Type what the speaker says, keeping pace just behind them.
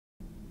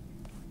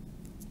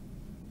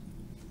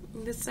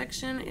This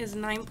section is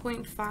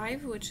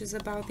 9.5, which is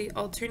about the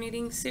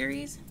alternating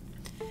series.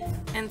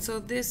 And so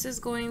this is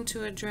going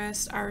to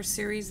address our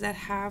series that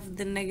have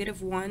the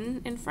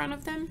 -1 in front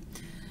of them.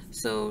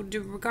 So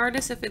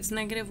regardless if it's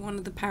 -1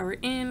 to the power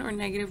n or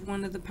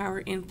 -1 to the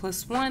power n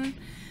plus 1,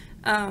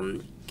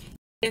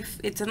 if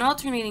it's an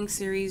alternating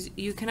series,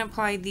 you can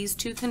apply these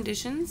two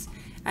conditions,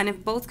 and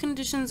if both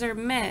conditions are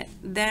met,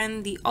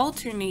 then the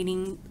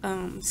alternating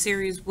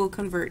series will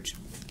converge.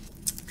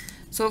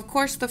 So of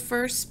course the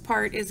first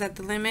part is at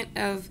the limit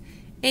of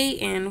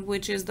an,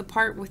 which is the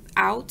part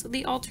without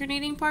the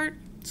alternating part.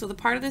 So the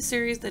part of the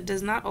series that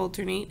does not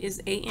alternate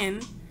is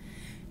an,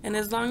 and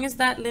as long as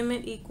that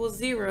limit equals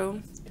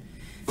 0,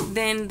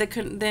 then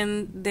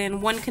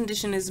one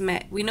condition is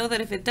met. We know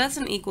that if it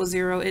doesn't equal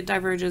 0, it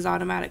diverges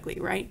automatically,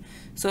 right?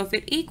 So if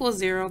it equals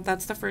 0,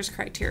 that's the first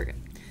criteria.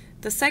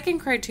 The second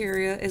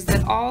criteria is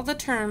that all the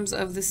terms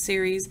of the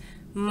series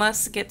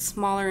must get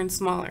smaller and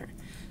smaller.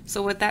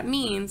 So what that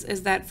means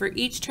is that for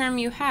each term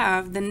you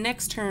have, the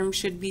next term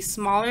should be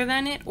smaller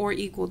than it or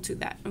equal to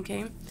that,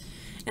 okay?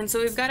 And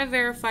so we've got to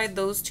verify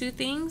those two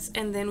things,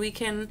 and then we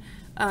can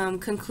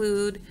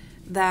conclude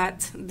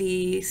that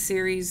the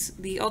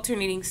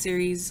alternating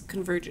series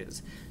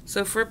converges.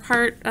 So for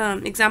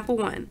example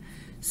 1,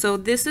 so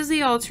this is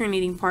the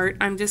alternating part.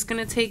 I'm just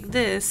going to take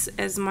this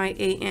as my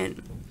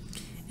an,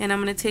 and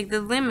I'm going to take the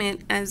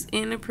limit as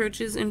n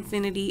approaches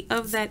infinity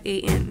of that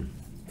an.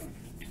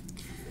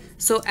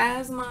 So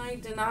as my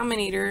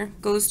denominator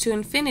goes to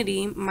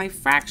infinity, my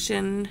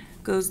fraction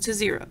goes to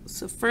 0.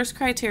 So first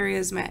criteria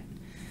is met.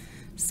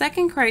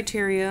 Second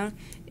criteria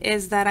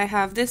is that I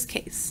have this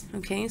case,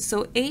 okay?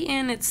 So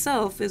an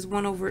itself is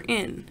 1 over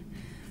n,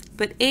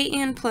 but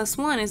an plus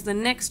 1 is the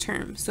next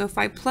term. So if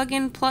I plug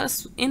in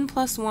n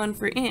plus 1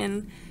 for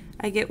n,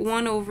 I get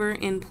 1 over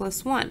n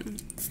plus 1.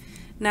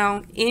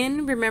 Now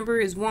n, remember,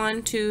 is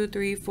 1, 2,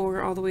 3,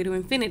 4, all the way to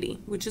infinity,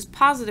 which is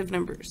positive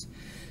numbers.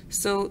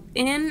 So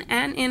n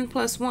and n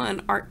plus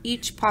 1 are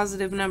each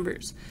positive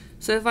numbers.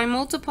 So if I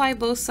multiply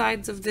both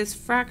sides of this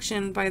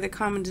fraction by the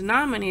common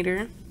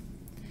denominator,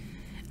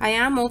 I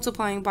am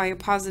multiplying by a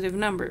positive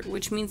number,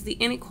 which means the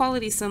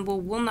inequality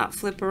symbol will not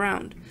flip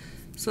around.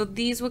 So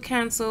these will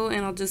cancel,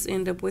 and I'll just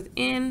end up with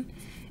n,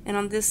 and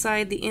on this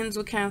side the n's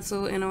will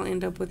cancel, and I'll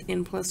end up with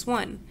n plus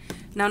 1.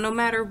 Now no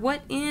matter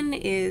what n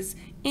is,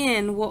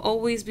 n will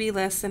always be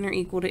less than or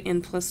equal to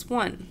n plus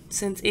 1,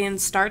 since n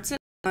starts at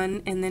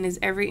 1 and then is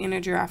every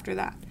integer after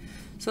that.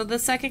 So the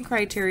second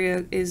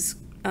criteria is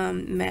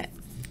met.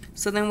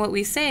 So then what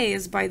we say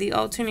is, by the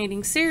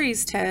alternating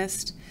series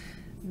test,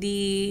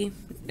 the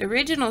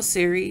original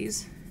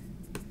series,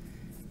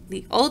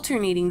 the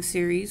alternating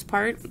series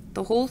part,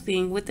 the whole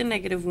thing with the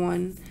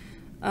 -1,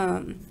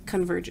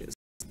 converges,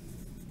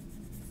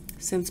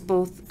 since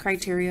both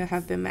criteria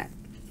have been met.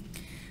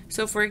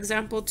 So for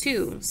example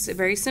 2,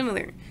 very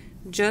similar.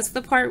 Just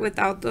the part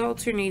without the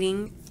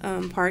alternating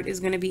part is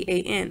going to be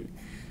an.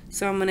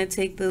 So I'm going to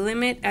take the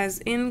limit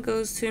as n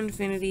goes to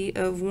infinity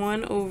of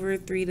 1 over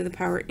 3 to the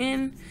power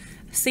n.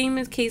 Same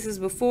as cases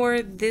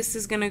before, this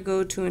is going to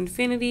go to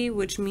infinity,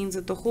 which means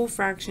that the whole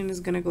fraction is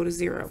going to go to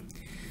 0.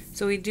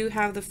 So we do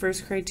have the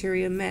first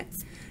criteria met.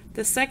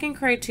 The second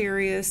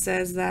criteria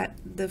says that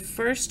the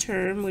first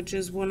term, which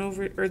is 1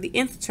 over, or the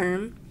nth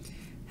term,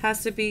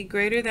 has to be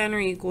greater than or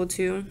equal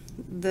to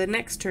the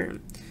next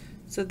term.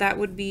 So that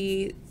would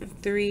be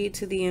 3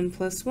 to the n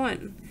plus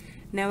 1.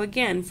 Now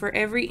again, for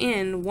every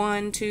n,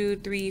 1, 2,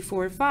 3,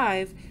 4,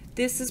 5,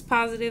 this is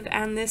positive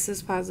and this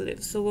is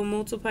positive. So we'll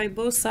multiply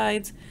both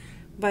sides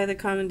by the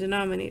common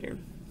denominator.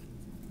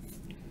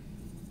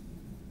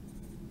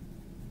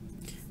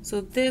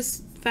 So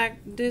this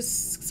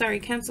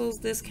cancels,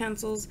 this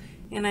cancels,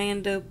 and I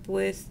end up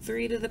with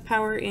 3 to the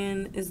power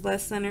n is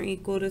less than or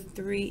equal to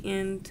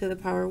 3n to the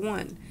power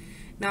 1.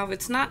 Now if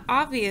it's not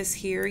obvious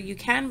here, you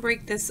can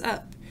break this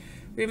up.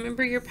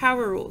 Remember your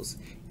power rules.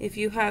 If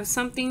you have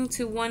something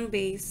to one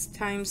base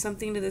times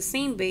something to the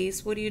same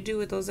base, what do you do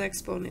with those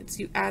exponents?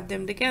 You add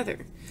them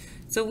together.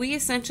 So we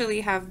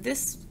essentially have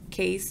this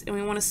case, and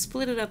we want to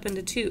split it up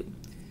into 2.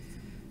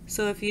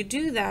 So if you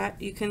do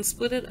that, you can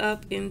split it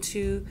up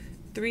into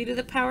 3 to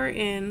the power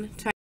n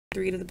times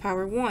 3 to the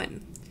power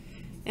 1.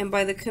 And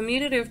by the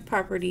commutative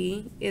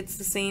property, it's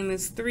the same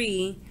as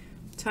 3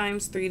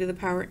 times 3 to the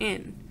power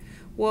n.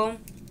 Well,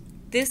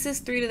 this is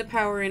 3 to the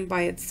power n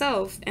by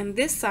itself, and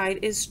this side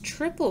is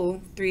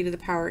triple 3 to the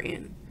power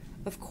n.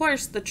 Of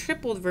course, the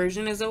tripled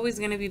version is always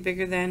going to be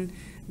bigger than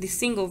the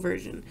single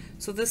version.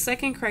 So the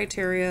second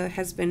criteria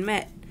has been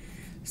met.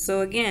 So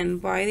again,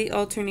 by the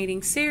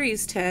alternating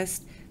series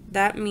test,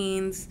 that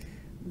means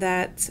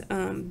that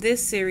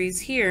this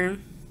series here,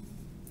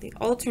 the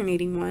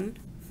alternating one,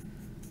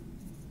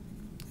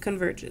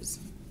 converges.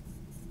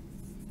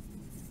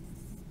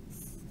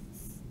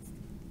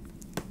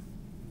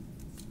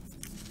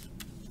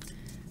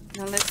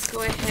 Now let's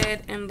go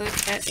ahead and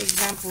look at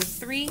example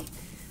 3.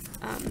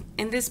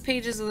 And this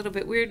page is a little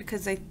bit weird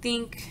because I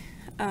think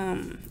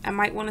I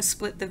might want to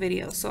split the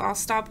video. So I'll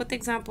stop with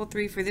example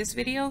 3 for this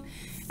video,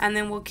 and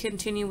then we'll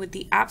continue with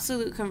the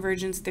absolute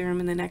convergence theorem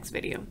in the next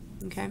video.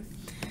 Okay.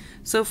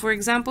 So for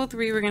example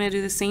 3, we're going to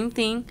do the same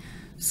thing.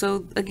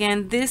 So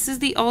again, this is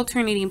the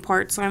alternating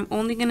part, so I'm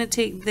only going to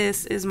take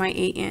this as my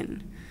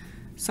an.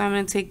 So I'm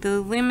going to take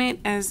the limit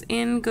as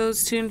n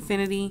goes to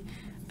infinity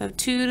of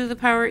 2 to the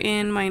power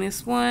n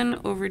minus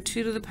 1 over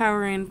 2 to the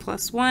power n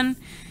plus 1.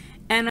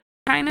 And I'm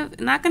kind of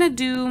not going to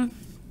do,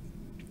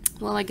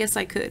 well, I guess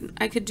I could.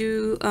 I could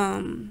do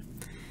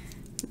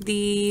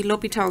the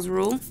L'Hopital's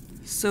rule.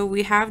 So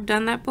we have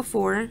done that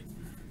before.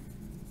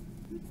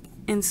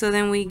 And so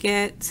then we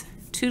get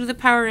 2 to the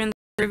power n.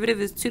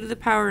 Derivative is 2 to the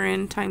power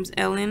n times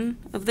ln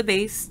of the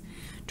base.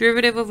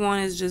 Derivative of 1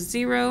 is just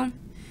 0.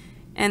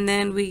 And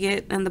then we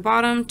get on the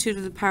bottom 2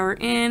 to the power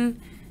n,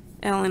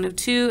 ln of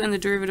 2, and the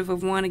derivative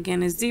of 1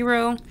 again is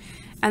 0.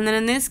 And then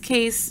in this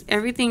case,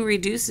 everything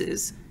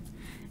reduces.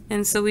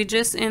 And so we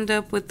just end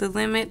up with the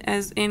limit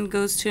as n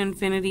goes to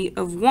infinity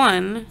of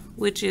 1,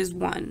 which is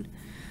 1.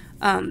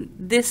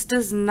 This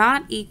does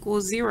not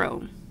equal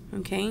 0,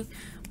 okay?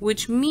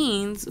 Which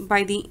means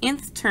by the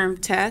nth term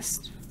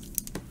test,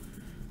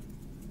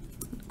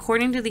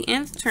 according to the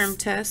nth term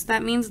test,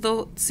 that means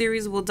the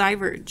series will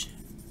diverge.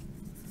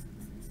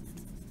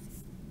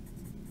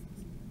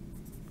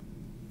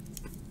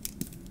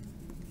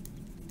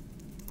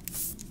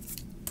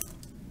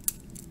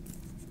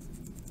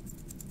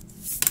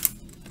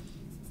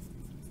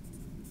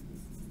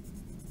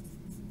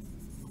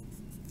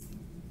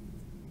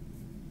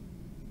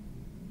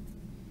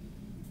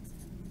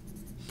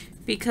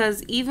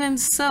 Because even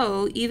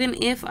so, even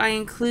if I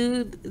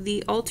include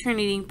the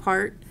alternating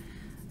part,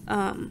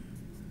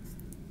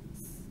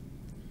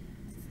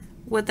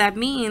 what that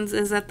means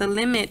is that the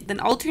limit,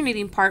 the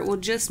alternating part will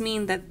just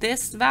mean that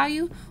this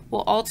value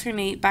will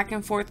alternate back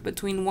and forth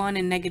between 1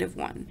 and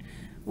 -1,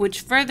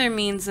 which further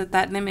means that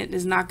that limit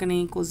is not going to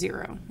equal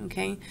 0,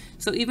 okay?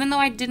 So even though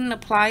I didn't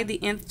apply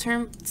the nth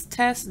term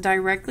test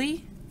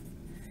directly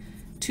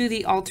to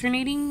the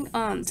alternating,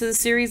 to the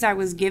series I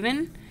was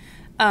given,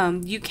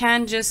 you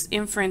can just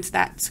inference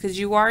that because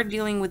you are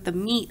dealing with the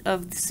meat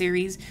of the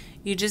series.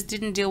 You just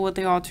didn't deal with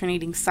the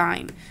alternating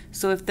sign.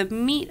 So if the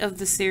meat of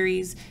the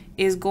series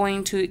is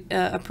going to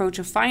approach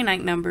a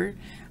finite number,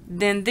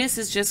 then this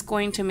is just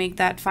going to make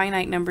that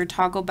finite number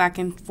toggle back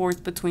and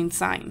forth between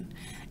sign.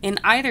 In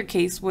either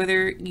case,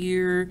 whether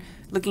you're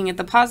looking at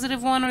the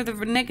positive one or the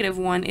negative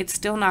one, it's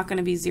still not going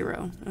to be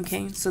 0.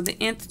 Okay, so the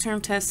nth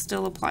term test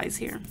still applies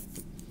here.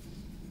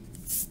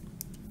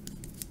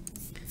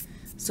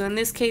 So in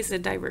this case,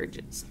 it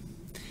diverges.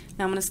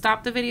 Now I'm going to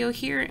stop the video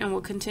here and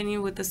we'll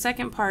continue with the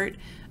second part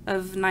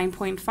of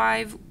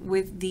 9.5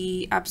 with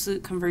the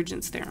absolute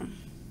convergence theorem.